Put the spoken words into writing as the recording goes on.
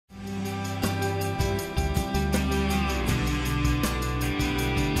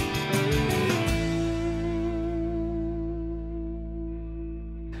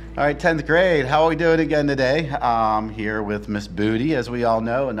All right, 10th grade. How are we doing again today? Here with Miss Boody, as we all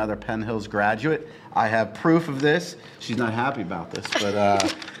know, another Penn Hills graduate. I have proof of this. She's not happy about this, but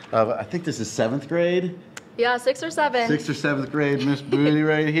I think this is 7th grade. Yeah, 6th or 7th. 6th or 7th grade, Miss Boody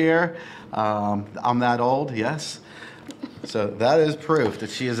right here. I'm that old, yes. So that is proof that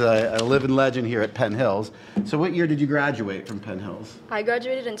she is a living legend here at Penn Hills. So what year did you graduate from Penn Hills? I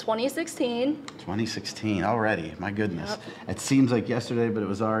graduated in 2016. 2016 already, my goodness. Yep. It seems like yesterday, but it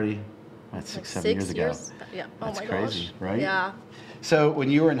was already, what, Like 7 years ago. Yeah. That's oh my crazy, gosh. right? Yeah. So when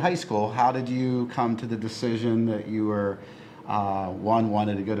you were in high school, how did you come to the decision that you were,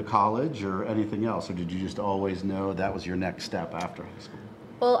 wanted to go to college or anything else? Or did you just always know that was your next step after high school?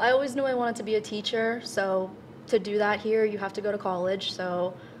 Well, I always knew I wanted to be a teacher, so to do that here, you have to go to college.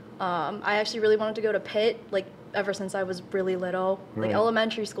 So I actually really wanted to go to Pitt, like ever since I was really little. Right. Like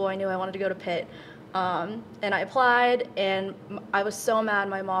elementary school, I knew I wanted to go to Pitt. And I applied, and I was so mad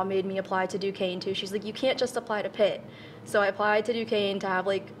my mom made me apply to Duquesne too. She's like, you can't just apply to Pitt. So I applied to Duquesne to have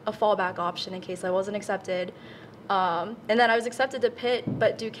like a fallback option in case I wasn't accepted. And then I was accepted to Pitt,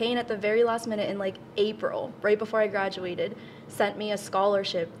 but Duquesne at the very last minute in like April, right before I graduated, sent me a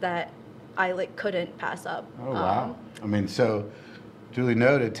scholarship that I like couldn't pass up. Oh, wow. I mean, so duly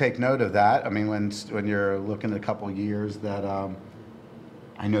noted, take note of that. I mean, when you're looking at a couple of years that,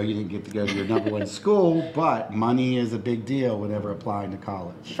 I know you didn't get to go to your #1 school, but money is a big deal whenever applying to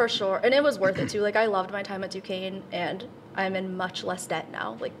college. For sure. And it was worth it too. Like I loved my time at Duquesne, and I'm in much less debt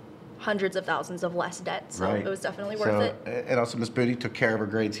now, like hundreds of thousands of less debt. So Right. it was definitely worth it. And also Miss Boody took care of her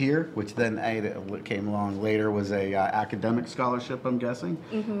grades here, which then what came along later was a academic scholarship, I'm guessing.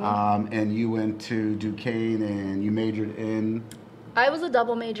 And you went to Duquesne and you majored in? I was a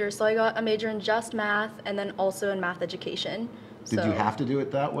double major, so I got a major in just math and then also in math education. Did you have to do it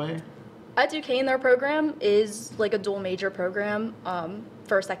that way? At Duquesne, their program is like a dual major program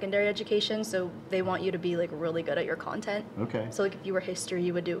for secondary education, so they want you to be like really good at your content. Okay. So like if you were history,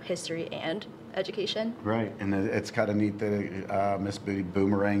 you would do history and education. Right, and it's kind of neat that Miss Boody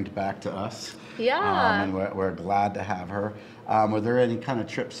boomeranged back to us. Yeah. And we're glad to have her. Were there any kind of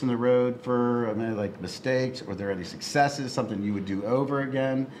trips in the road for, I mean, like mistakes? Were there any successes, something you would do over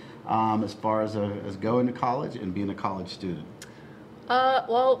again as far as going to college and being a college student?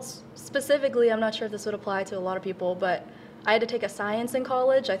 Well, specifically, I'm not sure if this would apply to a lot of people, but I had to take a science in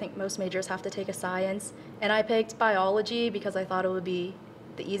college. I think most majors have to take a science. And I picked biology because I thought it would be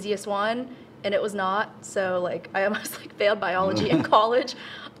the easiest one, and it was not. So, like, I almost, like, failed biology in college,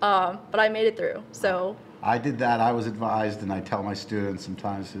 but I made it through, so. I did that. I was advised, and I tell my students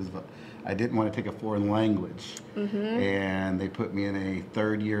sometimes, I didn't want to take a foreign language, and they put me in a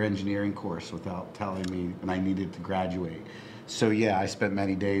third-year engineering course without telling me, and I needed to graduate. So yeah, I spent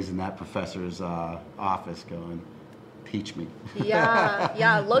many days in that professor's office going, teach me.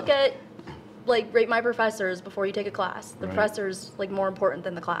 Yeah, look at, like, rate my professors before you take a class. The Right. professor's, like, more important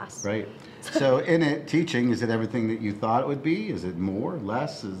than the class. Right. So in it, teaching, is it everything that you thought it would be? Is it more,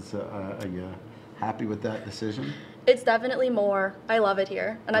 less? Are you happy with that decision? It's definitely more. I love it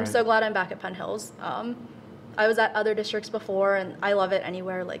here, and I'm Right. so glad I'm back at Penn Hills. I was at other districts before, and I love it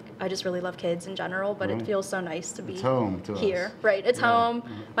anywhere. Like, I just really love kids in general, but Right. it feels so nice to be It's home to here. us. Right, it's Yeah. home.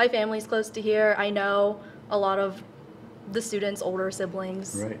 My family's close to here. I know a lot of the students' older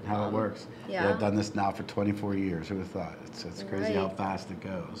siblings. Right, how it works. yeah. I've done this now for 24 years. Who would have thought? It's crazy how Right. fast it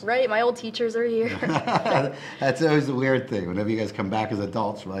goes. Right, my old teachers are here. That's always the weird thing. Whenever you guys come back as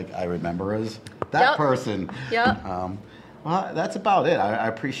adults, we're like, I remember as that Yep. person. Yep. Well, that's about it. I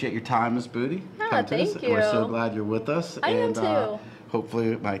appreciate your time, Miss Boody. Yeah, Come to us. thank And we're so you. glad you're with us. I am and too.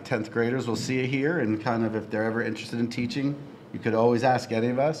 hopefully my 10th graders will see you here, and kind of if they're ever interested in teaching, you could always ask any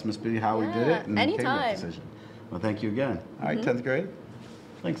of us, Miss Boody, how we did Yeah, it, and take that anytime. decision. Well, thank you again. All right, 10th grade.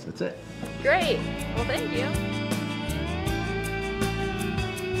 Thanks. That's it. Great. Well, thank you.